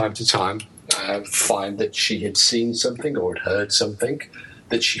from time to time find that she had seen something or had heard something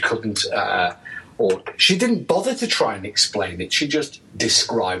that she couldn't, or she didn't bother to try and explain it. She just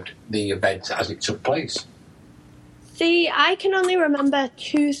described the event as it took place. See, I can only remember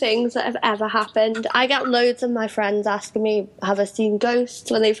 2 things that have ever happened. I get loads of my friends asking me, have I seen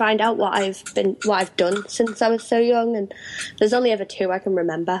ghosts, when they find out what I've done since I was so young, and there's only ever 2 I can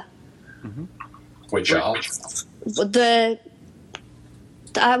remember. Mm-hmm. Which are?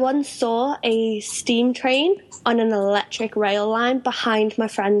 I once saw a steam train on an electric rail line behind my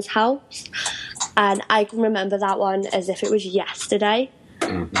friend's house, and I can remember that one as if it was yesterday.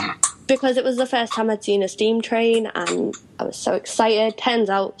 Mm-hmm. Because it was the first time I'd seen a steam train, and I was so excited. Turns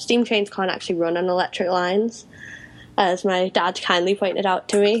out steam trains can't actually run on electric lines, as my dad kindly pointed out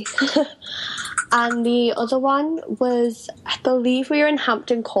to me. And the other one was, I believe we were in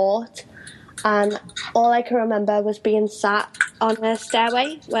Hampton Court, and all I can remember was being sat on a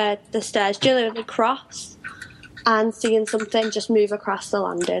stairway where the stairs generally cross, and seeing something just move across the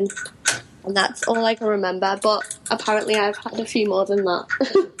landing. And that's all I can remember, but apparently I've had a few more than that.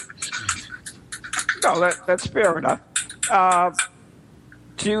 No, that's fair enough. As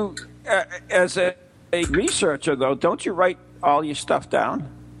a researcher, though, don't you write all your stuff down?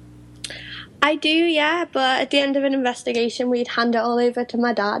 I do, yeah, but at the end of an investigation, we'd hand it all over to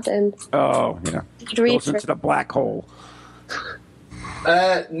my dad, and goes into the black hole.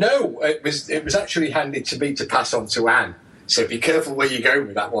 No, it was actually handed to me to pass on to Anne. So be careful where you go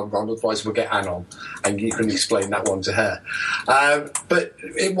with that one, Ron, otherwise we'll get Anne on, and you can explain that one to her. But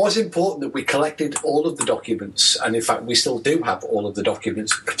it was important that we collected all of the documents, and in fact we still do have all of the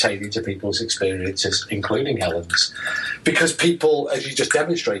documents pertaining to people's experiences, including Helen's, because people, as Helen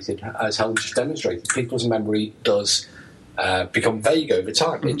just demonstrated, people's memory does become vague over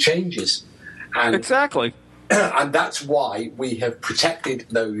time. It changes. And exactly. And that's why we have protected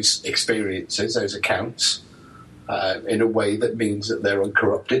those experiences, those accounts, in a way that means that they're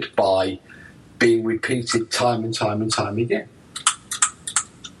uncorrupted by being repeated time and time and time again.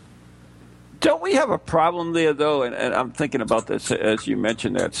 Don't we have a problem there, though, and I'm thinking about this as you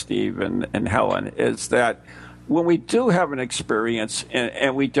mentioned that, Steve and Helen, is that when we do have an experience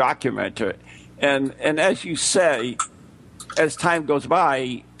and we document it, and as you say, as time goes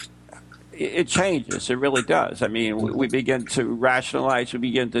by, it changes. It really does. I mean, we begin to rationalize. We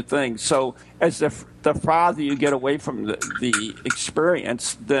begin to think. So as the farther you get away from the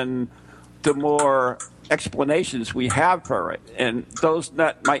experience, then the more explanations we have for it. And those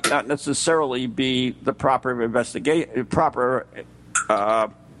might not necessarily be the proper proper,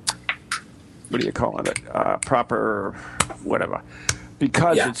 what do you call it? Proper whatever.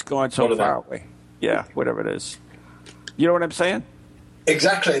 Because it's gone so far away. Yeah, whatever it is. You know what I'm saying?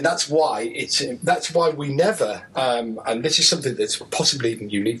 Exactly, and that's why we never, and this is something that's possibly even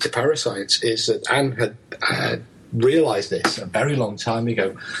unique to parascience, is that Anne had realised this a very long time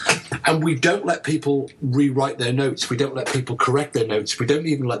ago, and we don't let people rewrite their notes. We don't let people correct their notes. We don't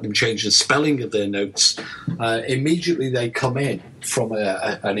even let them change the spelling of their notes. Immediately they come in from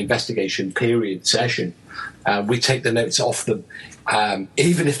an investigation period session. We take the notes off them,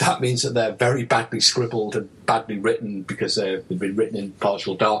 even if that means that they're very badly scribbled and badly written because they've been written in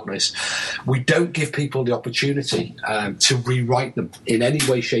partial darkness. We don't give people the opportunity to rewrite them in any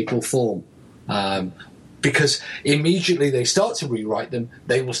way, shape or form. Because immediately they start to rewrite them,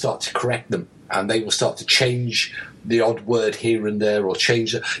 they will start to correct them, and they will start to change the odd word here and there, or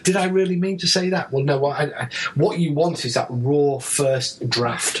change it. Did I really mean to say that? Well, no. What you want is that raw first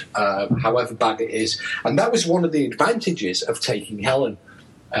draft, however bad it is. And that was one of the advantages of taking Helen,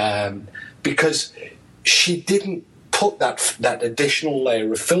 because she didn't put that additional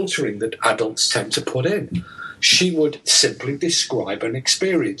layer of filtering that adults tend to put in. She would simply describe an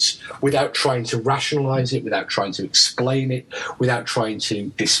experience without trying to rationalise it, without trying to explain it, without trying to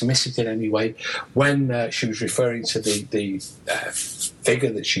dismiss it in any way. When she was referring to the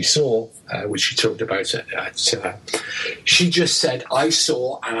figure that she saw, which she talked about, she just said, "I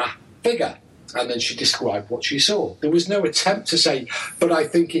saw a figure," and then she described what she saw. There was no attempt to say, "But I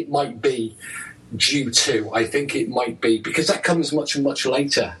think it might be due to," "I think it might be," because that comes much, much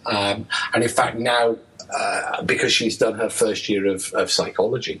later. And in fact, now, because she's done her first year of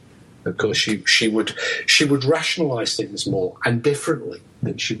psychology, of course, she would rationalise things more and differently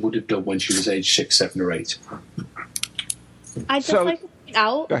than she would have done when she was age 6, 7, or 8. I just like to point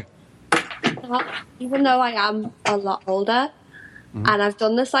out that even though I am a lot older and I've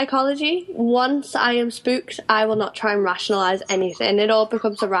done the psychology, once I am spooked, I will not try and rationalise anything. It all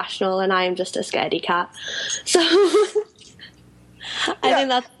becomes irrational, and I am just a scaredy cat. So I think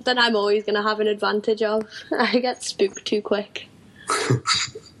that's something I'm always going to have an advantage of. I get spooked too quick.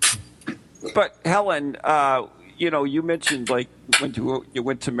 But Helen, you mentioned like when you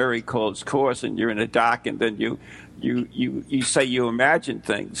went to Mary Cole's course and you're in the dark, and then you say you imagine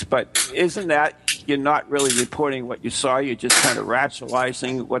things. But isn't that you're not really reporting what you saw? You're just kind of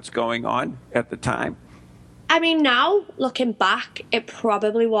rationalizing what's going on at the time. I mean, now, looking back, it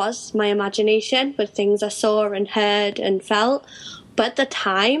probably was my imagination with things I saw and heard and felt. But at the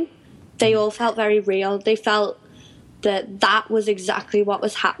time, they all felt very real. They felt that was exactly what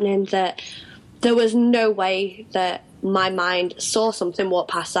was happening, that there was no way that my mind saw something walk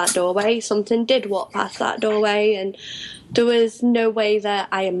past that doorway. Something did walk past that doorway, and there was no way that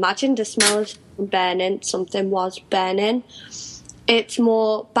I imagined the smell of burning. Something was burning. It's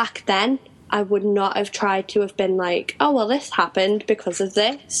more, back then, I would not have tried to have been like, oh, well, this happened because of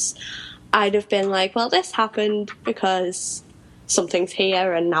this. I'd have been like, well, this happened because something's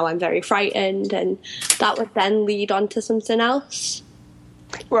here and now I'm very frightened, and that would then lead on to something else.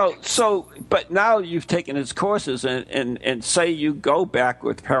 Well, but now you've taken his courses and say you go back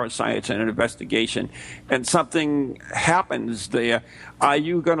with parascience and an investigation and something happens there. Are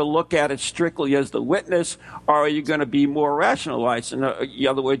you going to look at it strictly as the witness, or are you going to be more rationalized? In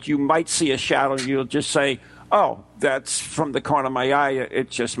other words, you might see a shadow and you'll just say, oh, that's from the corner of my eye,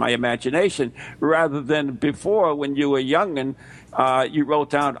 it's just my imagination, rather than before when you were young and you wrote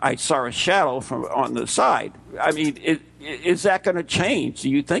down, "I saw a shadow from on the side." I mean, is that going to change? Do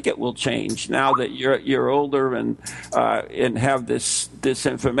you think it will change now that you're older and have this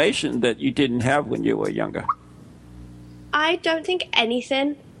information that you didn't have when you were younger? I don't think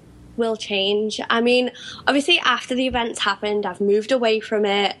anything will change. I mean, obviously, after the events happened, I've moved away from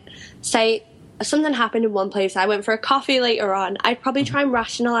it. Say something happened in one place, I went for a coffee later on, I'd probably try and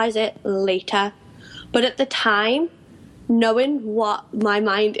rationalise it later. But at the time, knowing what my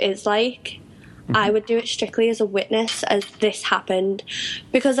mind is like, I would do it strictly as a witness as this happened,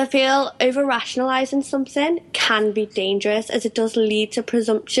 because I feel over-rationalising something can be dangerous, as it does lead to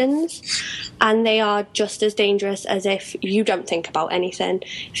presumptions, and they are just as dangerous as if you don't think about anything.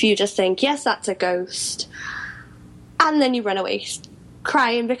 If you just think, yes, that's a ghost, and then you run away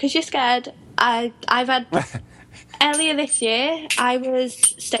crying because you're scared. I've had earlier this year, I was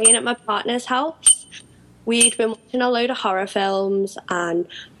staying at my partner's house. We'd been watching a load of horror films and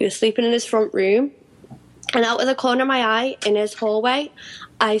we were sleeping in his front room. And out of the corner of my eye, in his hallway,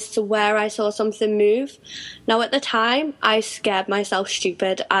 I swear I saw something move. Now, at the time, I scared myself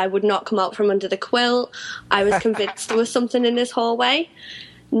stupid. I would not come out from under the quilt. I was convinced there was something in his hallway.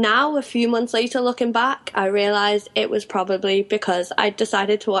 Now, a few months later, looking back, I realised it was probably because I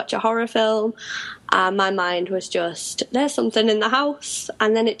decided to watch a horror film and my mind was just, there's something in the house.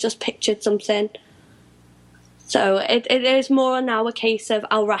 And then it just pictured something. So it is more now a case of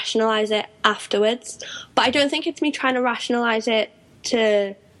I'll rationalise it afterwards. But I don't think it's me trying to rationalise it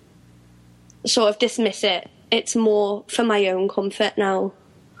to sort of dismiss it. It's more for my own comfort now.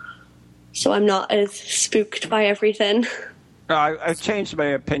 So I'm not as spooked by everything. I've changed my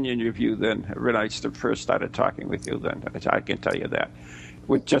opinion of you then when I first started talking with you then. I can tell you that,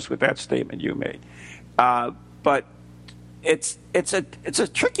 with that statement you made. But it's a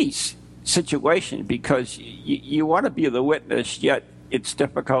tricky situation because you want to be the witness, yet it's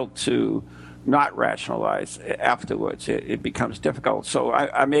difficult to not rationalize afterwards. It becomes difficult. So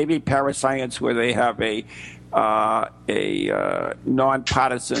I maybe parascience, where they have a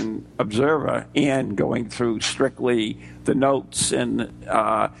nonpartisan observer and going through strictly the notes. And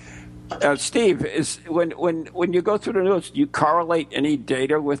Steve, is when you go through the notes, do you correlate any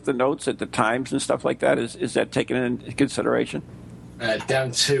data with the notes at the times and stuff like that? Is that taken into consideration?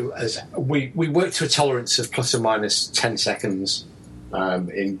 Down to, as we work to a tolerance of plus or minus 10 seconds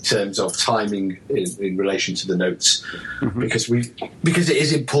in terms of timing in relation to the notes, because it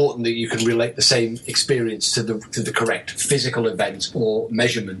is important that you can relate the same experience to the correct physical event or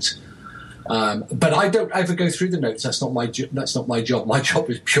measurement. But I don't ever go through the notes. That's not my job. My job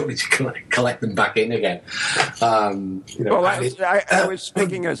is purely to collect them back in again. I was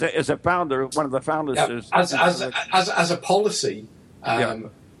speaking as a founder. One of the founders is as a policy.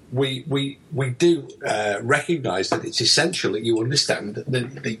 We do recognise that it's essential that you understand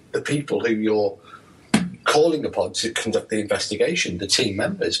the people who you're calling upon to conduct the investigation, the team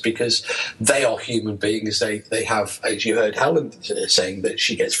members, because they are human beings. They have, as you heard Helen saying, that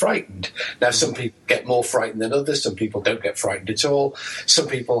she gets frightened. Now, some people get more frightened than others. Some people don't get frightened at all. Some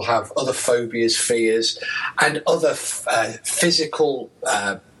people have other phobias, fears, and other physical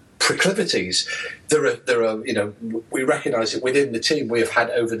proclivities. There are, we recognise that within the team we have had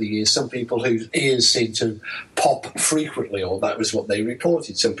over the years some people whose ears seem to pop frequently, or that was what they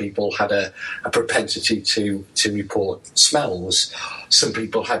reported. Some people had a propensity to report smells. Some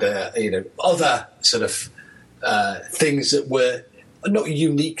people had other sort of things that were not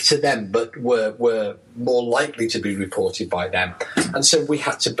unique to them, but were more likely to be reported by them, and so we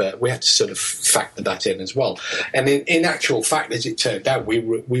had to sort of factor that in as well. And in actual fact, as it turned out, we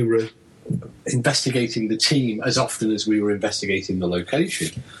were investigating the team as often as we were investigating the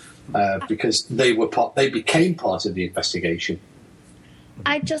location, because they became part of the investigation.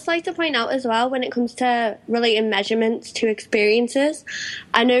 I'd just like to point out as well, when it comes to relating measurements to experiences,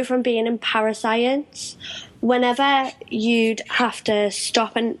 I know from being in parascience, whenever you'd have to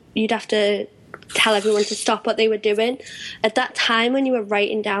stop and you'd have to tell everyone to stop what they were doing, at that time when you were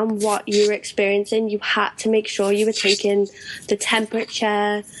writing down what you were experiencing, you had to make sure you were taking the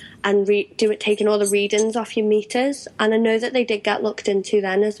temperature and taking all the readings off your meters. And I know that they did get looked into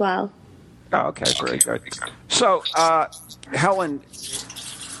then as well. Oh, okay, very good. So, Helen,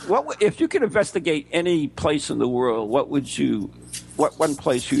 if you could investigate any place in the world, what one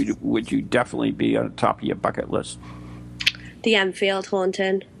place would you definitely be on the top of your bucket list? The Enfield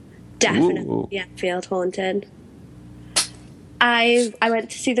haunting. Definitely. Ooh. The Enfield haunting. I went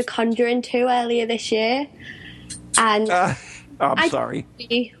to see The Conjuring 2 earlier this year, and I'm sorry.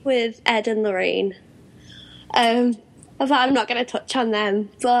 With Ed and Lorraine. I I thought, I'm not going to touch on them.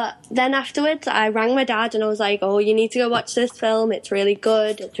 But then afterwards, I rang my dad and I was like, oh, you need to go watch this film. It's really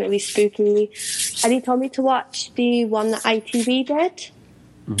good. It's really spooky. And he told me to watch the one that ITV did,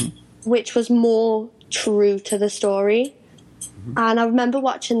 which was more true to the story. And I remember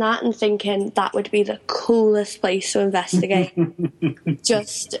watching that and thinking that would be the coolest place to investigate.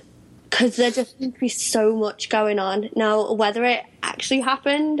 Just because there just seems to be so much going on. Now, whether it actually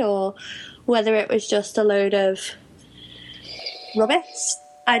happened or whether it was just a load of rubbish,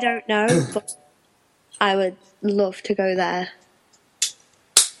 I don't know, but I would love to go there.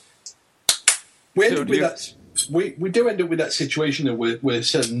 We do end up with that situation where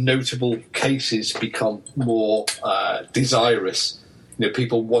certain notable cases become more desirous. You know,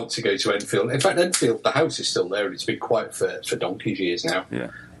 people want to go to Enfield. In fact, Enfield, the house is still there, and it's been quiet for donkey's years now. Yeah.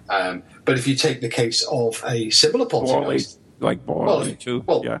 But if you take the case of a similar poltergeist, Borley too.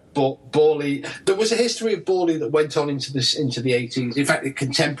 Borley. There was a history of Borley that went on into the 80s. In fact, the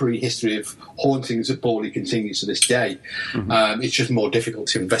contemporary history of hauntings at Borley continues to this day. It's just more difficult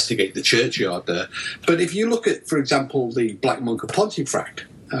to investigate the churchyard there. But if you look at, for example, the Black Monk of Pontefract,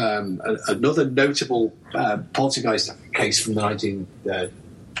 another notable poltergeist case from the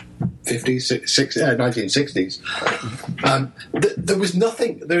 1960s. There was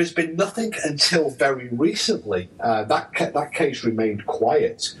nothing. There has been nothing until very recently. That case remained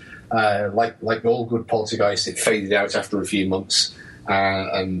quiet. Like all good poltergeists, it faded out after a few months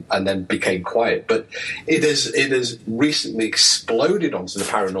and then became quiet. But it has recently exploded onto the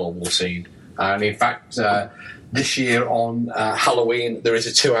paranormal scene. And in fact, this year on Halloween, there is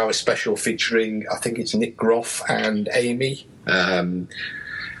a 2-hour special featuring, I think it's Nick Groff and Amy.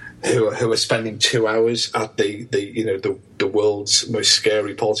 Who are spending 2 hours at the world's most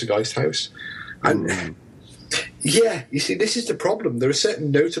scary poltergeist house. And yeah, you see, this is the problem. There are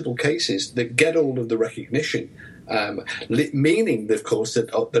certain notable cases that get all of the recognition, meaning, of course, that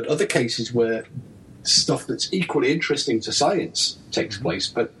other cases where stuff that's equally interesting to science takes place,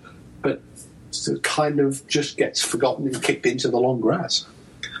 but kind of just gets forgotten and kicked into the long grass.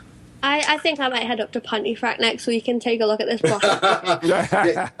 I think I might head up to Pontefract next week and take a look at this block.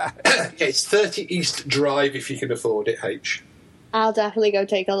 It's 30 East Drive if you can afford it, H. I'll definitely go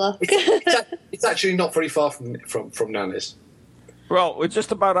take a look. It's actually not very far from Nana's. Well, we're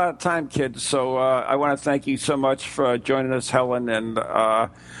just about out of time, kids, so I want to thank you so much for joining us, Helen, and I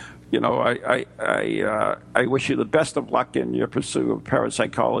wish you the best of luck in your pursuit of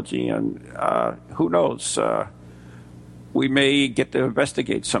parapsychology, and who knows, we may get to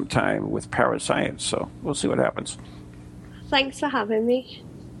investigate sometime with parascience, so we'll see what happens. Thanks for having me.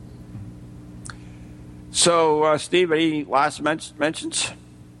 So, Steve, any last mentions?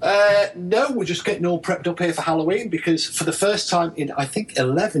 No, we're just getting all prepped up here for Halloween because for the first time in, I think,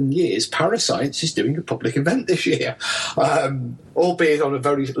 11 years, Parascience is doing a public event this year, albeit on a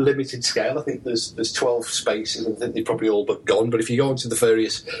very limited scale. I think there's 12 spaces, and I think they're probably all but gone. But if you go onto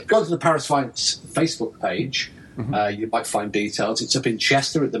the Parascience Facebook page, you might find details. It's up in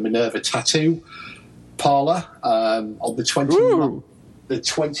Chester at the Minerva Tattoo Parlour on the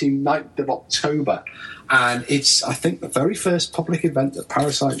 29th of October. And it's, I think, the very first public event that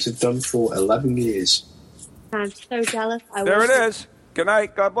Parascience have done for 11 years. I'm so jealous. There it is. Good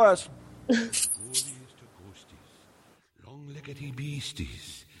night. God bless. Long-leggedy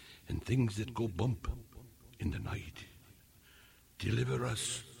beasties and things that go bump in the night. Deliver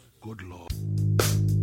us, good Lord.